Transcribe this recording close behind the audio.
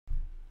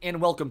And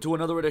welcome to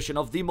another edition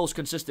of the most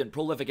consistent,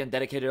 prolific, and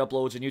dedicated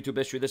uploads in YouTube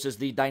history. This is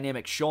the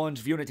dynamic Sean's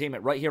View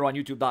Entertainment right here on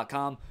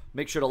YouTube.com.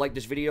 Make sure to like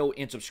this video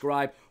and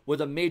subscribe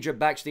with a major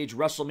backstage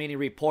WrestleMania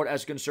report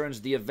as concerns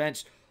the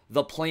events,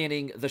 the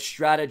planning, the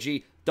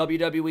strategy,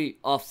 WWE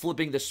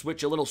flipping the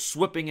switch, a little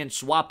swipping and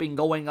swapping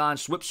going on,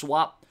 swip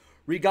swap,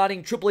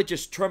 regarding Triple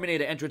H's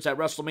Terminator entrance at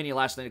WrestleMania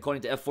last night,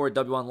 according to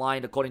F4W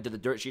Online, according to the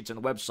dirt sheets and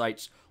the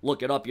websites.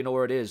 Look it up, you know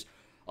where it is.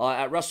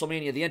 At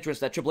WrestleMania, the entrance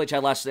that Triple H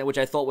had last night, which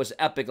I thought was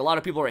epic. A lot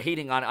of people are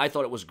hating on it. I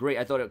thought it was great.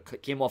 I thought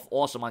it came off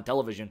awesome on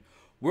television.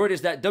 Word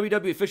is that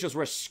WWE officials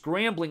were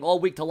scrambling all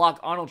week to lock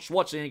Arnold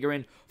Schwarzenegger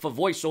in for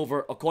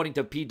voiceover, according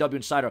to PW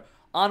Insider.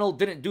 Arnold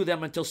didn't do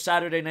them until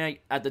Saturday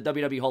night at the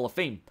WWE Hall of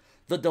Fame.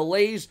 The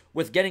delays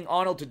with getting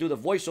Arnold to do the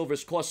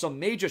voiceovers caused some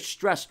major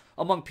stress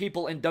among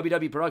people in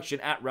WWE production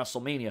at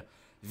WrestleMania.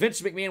 Vince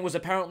McMahon was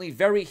apparently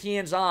very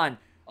hands-on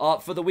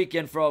for the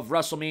weekend of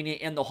WrestleMania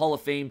and the Hall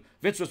of Fame.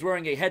 Vince was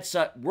wearing a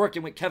headset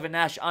working with Kevin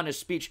Nash on his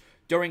speech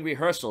during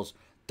rehearsals.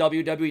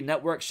 WWE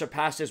Network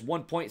surpasses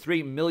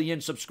 1.3 million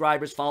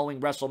subscribers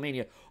following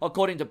WrestleMania.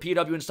 According to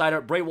PW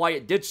Insider, Bray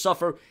Wyatt did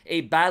suffer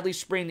a badly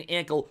sprained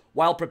ankle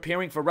while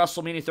preparing for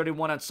WrestleMania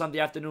 31 on Sunday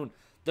afternoon.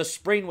 The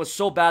sprain was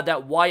so bad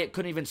that Wyatt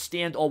couldn't even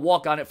stand or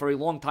walk on it for a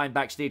long time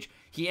backstage.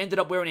 He ended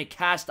up wearing a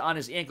cast on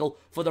his ankle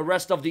for the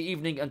rest of the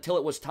evening until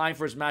it was time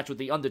for his match with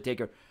The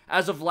Undertaker.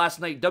 As of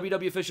last night,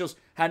 WWE officials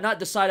had not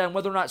decided on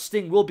whether or not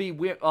Sting will be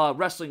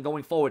wrestling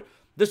going forward.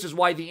 This is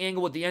why the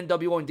angle with the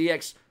NWO and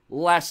DX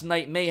last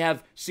night may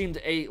have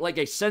seemed like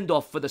a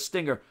send-off for the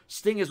Stinger.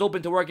 Sting is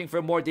open to working for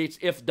more dates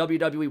if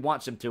WWE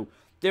wants him to.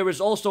 There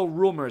is also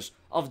rumors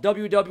of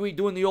WWE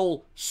doing the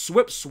old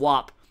swip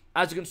swap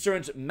as it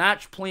concerns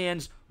match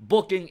plans,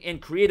 booking, and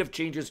creative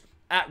changes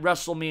at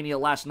WrestleMania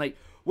last night,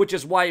 which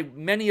is why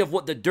many of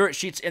what the dirt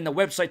sheets and the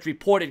websites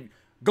reported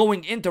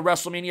going into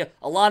WrestleMania,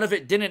 a lot of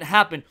it didn't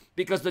happen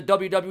because the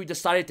WWE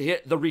decided to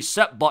hit the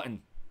reset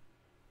button.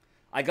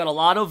 I got a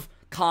lot of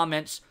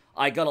comments.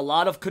 I got a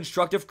lot of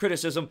constructive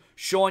criticism.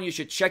 Sean, you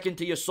should check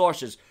into your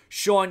sources.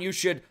 Sean, you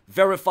should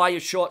verify your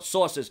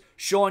sources.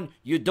 Sean,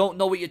 you don't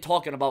know what you're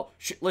talking about.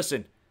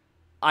 Listen,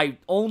 I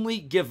only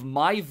give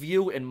my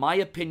view and my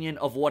opinion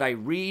of what I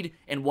read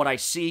and what I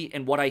see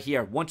and what I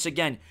hear. Once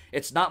again,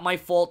 it's not my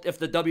fault if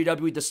the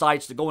WWE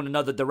decides to go in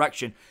another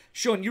direction.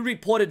 Sean, you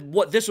reported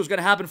what this was going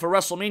to happen for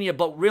WrestleMania,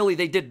 but really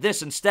they did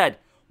this instead.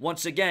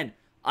 Once again,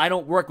 I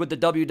don't work with the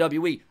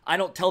WWE. I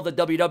don't tell the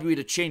WWE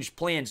to change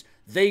plans.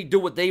 They do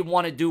what they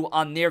want to do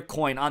on their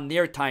coin, on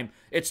their time.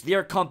 It's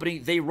their company.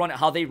 They run it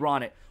how they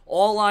run it.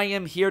 All I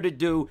am here to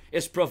do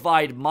is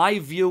provide my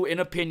view and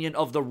opinion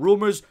of the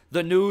rumors,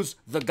 the news,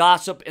 the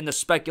gossip, and the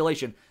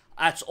speculation.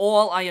 That's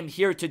all I am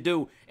here to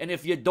do. And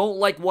if you don't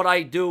like what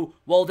I do,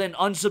 well then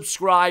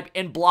unsubscribe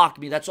and block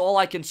me. That's all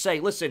I can say.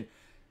 Listen,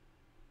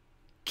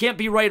 can't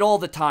be right all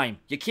the time.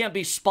 You can't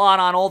be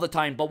spot on all the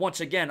time. But once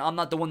again, I'm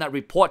not the one that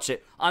reports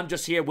it. I'm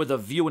just here with a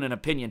view and an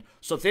opinion.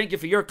 So thank you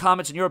for your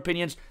comments and your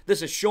opinions.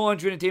 This is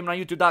Sean's View Entertainment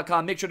on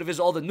YouTube.com. Make sure to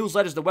visit all the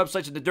newsletters, the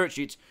websites, and the dirt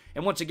sheets.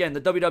 And once again, the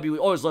WWE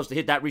always loves to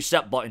hit that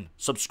reset button.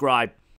 Subscribe.